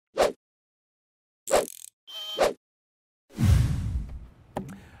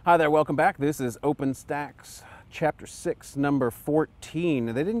Hi there, welcome back. This is OpenStax Chapter 6, number 14.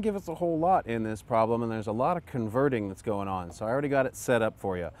 They didn't give us a whole lot in this problem, and there's a lot of converting that's going on, so I already got it set up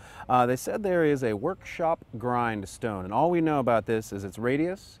for you. They said there is a workshop grind stone, and all we know about this is its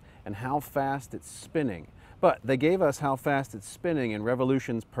radius and how fast it's spinning. But they gave us how fast it's spinning in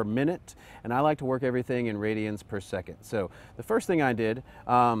revolutions per minute, and I like to work everything in radians per second. So the first thing I did,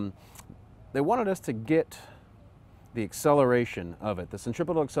 they wanted us to get the acceleration of it, the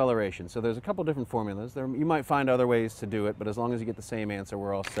centripetal acceleration. So there's a couple different formulas. You might find other ways to do it, but as long as you get the same answer,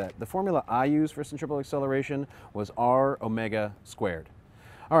 we're all set. The formula I used for centripetal acceleration was r omega squared.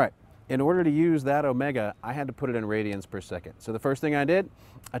 All right, in order to use that omega, I had to put it in radians per second. So the first thing I did,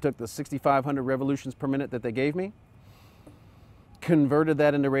 I took the 6,500 revolutions per minute that they gave me, converted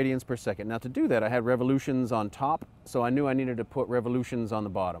that into radians per second. Now to do that, I had revolutions on top, so I knew I needed to put revolutions on the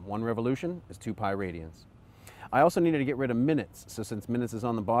bottom. One revolution is 2 pi radians. I also needed to get rid of minutes. So since minutes is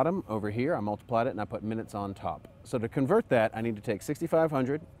on the bottom, over here, I multiplied it and I put minutes on top. So to convert that, I need to take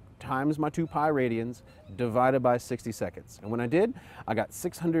 6,500 times my 2 pi radians divided by 60 seconds. And when I did, I got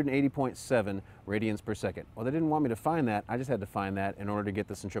 680.7 radians per second. Well, they didn't want me to find that. I just had to find that in order to get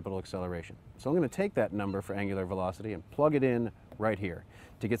the centripetal acceleration. So I'm going to take that number for angular velocity and plug it in right here.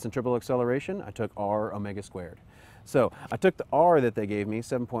 To get centripetal acceleration, I took r omega squared. So I took the r that they gave me,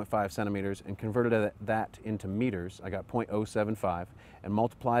 7.5 centimeters, and converted that into meters. I got 0.075 and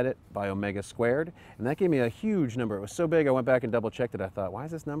multiplied it by omega squared, and that gave me a huge number. It was so big I went back and double checked it. I thought, why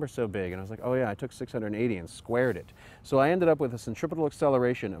is this number so big? And I was like, oh yeah, I took 680 and squared it. So I ended up with a centripetal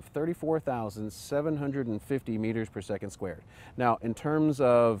acceleration of 34,750 meters per second squared. Now in terms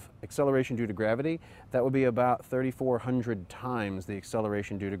of acceleration due to gravity, that would be about 3,400 times the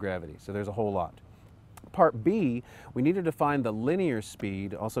acceleration due to gravity. So there's a whole lot. Part B, we needed to find the linear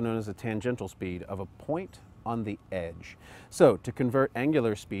speed, also known as the tangential speed, of a point on the edge. So to convert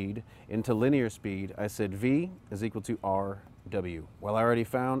angular speed into linear speed, I said V is equal to RW. Well, I already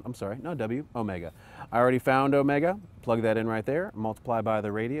found, omega. I already found omega, plug that in right there, multiply by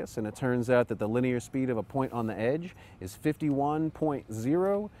the radius, and it turns out that the linear speed of a point on the edge is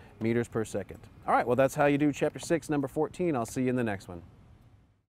 51.0 meters per second. All right, well, that's how you do Chapter 6, number 14. I'll see you in the next one.